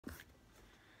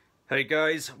Hey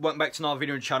guys, welcome back to another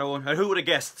video on the channel. And who would have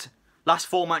guessed? Last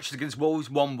 4 matches against Wolves,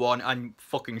 1-1, and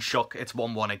fucking shock, it's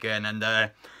 1-1 again. And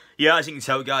yeah, as you can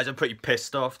tell guys, I'm pretty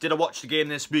pissed off. Did I watch the game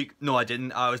this week? No, I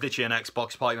didn't. I was literally an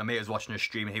Xbox party. My mate was watching a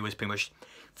stream and he was pretty much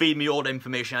feeding me all the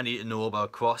information I need to know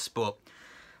about Cross. But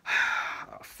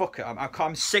fuck it,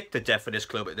 I'm sick to death of this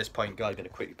club at this point, guys. I'm going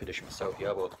to quickly position myself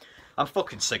here, but I'm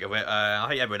fucking sick of it. I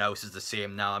think everyone else is the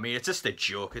same now. I mean, it's just a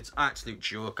joke. It's an absolute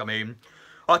joke. I mean,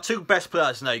 our two best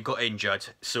players now got injured,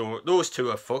 so those two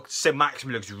are fucked.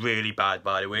 Saint-Maximin looks really bad,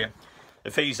 by the way.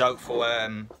 If he's out for,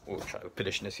 we'll try to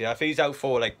position this here. If he's out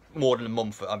for like more than a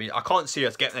month, I mean, I can't see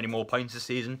us getting any more points this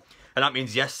season. And that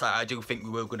means, yes, I do think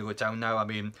we were going to go down now. I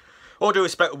mean, all due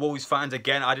respect to Wolves fans,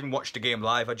 again, I didn't watch the game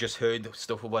live. I just heard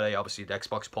stuff about it, obviously, the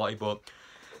Xbox party, but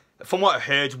from what I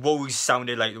heard, Wolves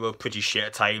sounded like they were pretty shit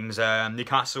at times.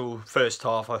 Newcastle, first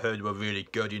half, I heard were really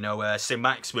good, you know.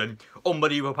 Saint-Maximin,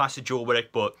 unbelievable pass to Joe Willock,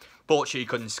 but fortunately he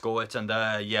couldn't score it. And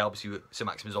yeah, obviously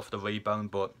Saint-Maximin's off the rebound,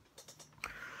 but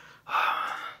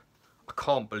I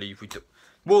can't believe we do.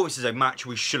 Wolves is a match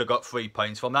we should have got 3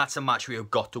 points from. That's a match we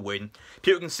have got to win.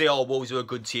 People can say, oh, Wolves are a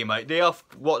good team, right? They are,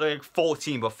 what, they're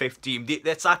 14 or 15.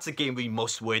 That's a game we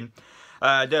must win.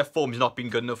 Their form's not been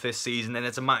good enough this season, and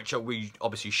it's a match that we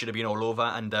obviously should have been all over.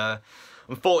 And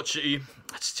unfortunately,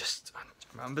 it's just,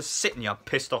 I'm just sitting here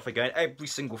pissed off again. Every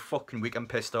single fucking week I'm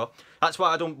pissed off. That's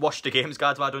why I don't watch the games,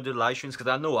 guys. Why I don't do the live streams,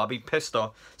 because I know I'll be pissed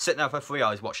off sitting there for 3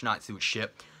 hours watching absolute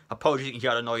shit. Apologies, you can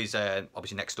hear the noise,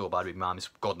 obviously next door, by the way, my mum's,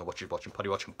 God knows what she's watching, probably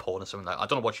watching porn or something like that. I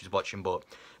don't know what she's watching, but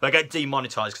if I get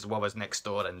demonetised because whoever's next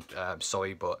door, then I'm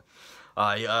sorry, but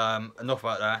enough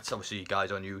about that. Obviously, you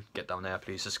guys on you, get down there,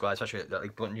 please subscribe, especially that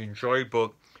like button you enjoyed,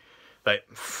 but like,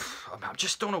 I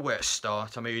just don't know where to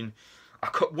start. I mean,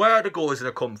 where are the goals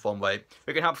that come from, right?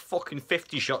 We can have fucking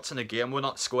 50 shots in a game, we're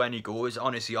not scoring any goals.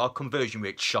 Honestly, our conversion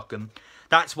rate's shocking.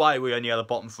 That's why we're near the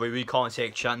bottom 3. We can't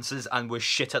take chances, and we're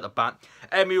shit at the back.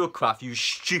 Emil Kraft, you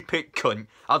stupid cunt.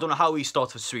 I don't know how he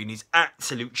started for Sweden. He's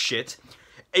absolute shit.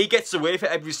 He gets away with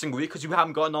it every single week because we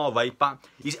haven't got an all right back.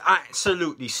 He's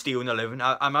absolutely stealing the living.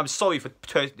 I'm sorry for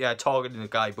targeting the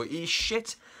guy, but he's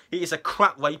shit. He is a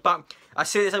crap right back. I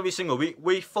say this every single week.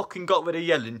 We fucking got rid of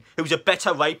Yellen, who's a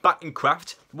better right back than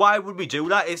Kraft. Why would we do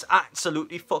that? It's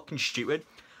absolutely fucking stupid.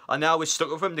 And now we're stuck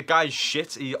with him. The guy's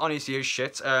shit. He honestly is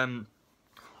shit.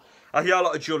 I hear a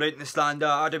lot of Joe Linton slander.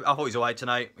 I thought he was alright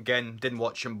tonight. Again, didn't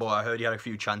watch him, but I heard he had a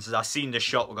few chances. I seen the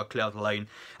shot we got clear out the line.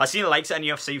 I seen the likes at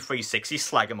NFC 360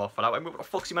 slag him off for that. I mean, what the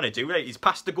fuck's he meant to do? Right? He's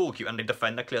past the goalkeeper and the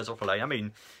defender clears off the line. I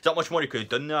mean, there's not much more he could have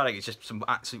done there. Like, it's just some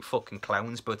absolute fucking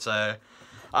clowns. But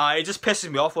it just pisses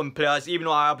me off when players, even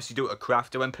though I obviously do it at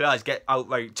Craft, when players get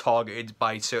outright targeted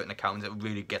by certain accounts, it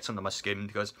really gets under my skin.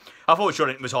 Because I thought Joe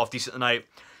Linton was half decent tonight.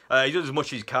 He does as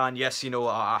much as he can. Yes, you know,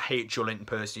 I hate Joe Linton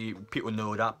personally. People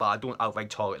know that, but I don't outright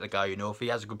target the guy, you know. If he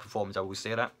has a good performance, I will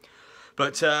say that.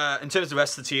 But in terms of the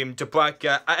rest of the team,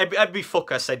 Dubravka, every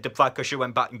fucker said Dubravka should have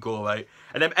went back and go, right?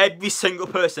 And then every single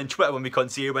person on Twitter when we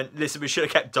conceded went, listen, we should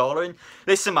have kept Darla in.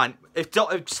 Listen, man, if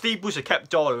Steve Bruce had kept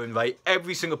Darla in, right,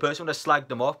 every single person would have slagged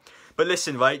them off. But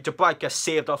listen, right, Dubravka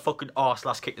saved our fucking arse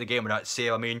last kick of the game without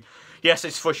save. I mean, yes,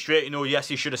 it's frustrating, you know, yes,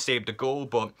 he should have saved the goal,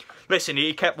 but listen,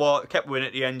 he kept winning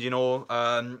at the end, you know.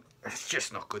 It's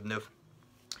just not good enough.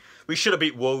 We should have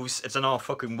beat Wolves. It's an all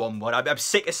fucking 1-1. I'm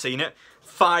sick of seeing it.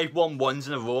 5 1-1s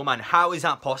in a row, man. How is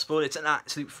that possible? It's an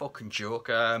absolute fucking joke.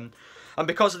 And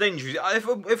because of the injuries,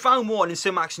 if I'm warning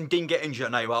Saint-Maximin didn't get injured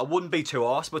tonight, well, I wouldn't be too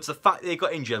arse, but it's the fact that they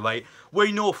got injured, right?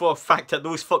 We know for a fact that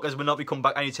those fuckers will not be coming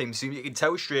back anytime soon. You can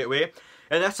tell straight away.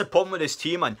 And that's the problem with this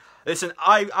team, man. Listen,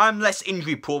 I'm less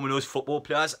injury prone than those football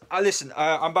players. Listen,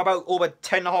 I'm about over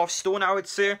 10.5 stone, I would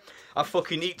say. I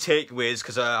fucking eat takeaways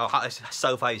because I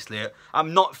self-isolate.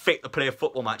 I'm not fit to play a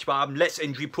football match, but I'm less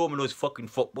injury prone than those fucking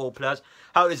football players.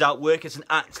 How does that work? It's an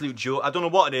absolute joke. I don't know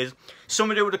what it is.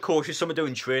 Some are doing the coaches, some are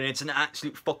doing training. It's an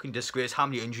absolute fucking disgrace how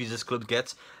many injuries this club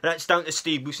gets. And that's down to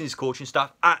Steve Bruce and his coaching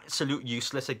staff. Absolute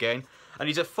useless again. And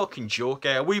he's a fucking joke.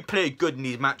 We play good in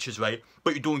these matches, right?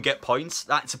 But you don't get points.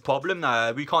 That's a problem.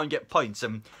 We can't get points,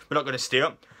 and we're not going to stay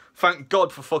up. Thank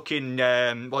God for fucking,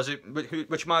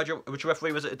 which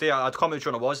referee was it today? I can't remember which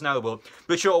one it was now, but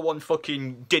whichever one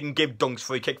fucking didn't give Dunk's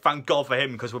free kick. Thank God for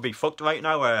him, because we'll be fucked right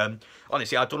now.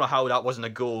 Honestly, I don't know how that wasn't a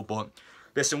goal, but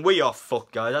listen, we are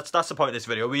fucked, guys. That's the point of this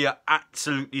video. We are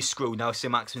absolutely screwed now.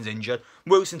 Saint-Maximin's injured.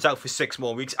 Wilson's out for 6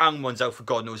 more weeks. Almiron's out for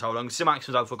God knows how long.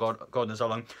 Saint-Maximin's out for God knows how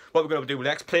long. What we're going to do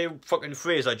next? Play fucking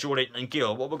Fraser, Joe Linton and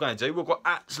Gill. What we're going to do? We've got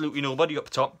absolutely nobody up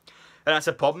top. And that's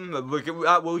a problem.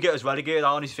 We'll get us relegated.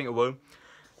 I honestly think it will.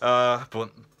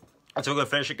 But that's how we're going to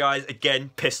finish it, guys.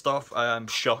 Again, pissed off.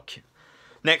 Shock.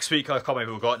 next week, I can't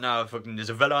remember who we got now. Fucking, there's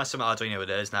a Villa or something. I don't know who it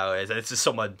is now. It's just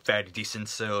someone fairly decent.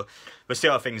 So we'll see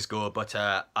how things go. But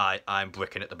I'm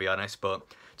bricking it, to be honest. But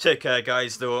take care,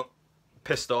 guys, though.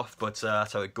 Pissed off, but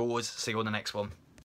that's how it goes. See you on the next one.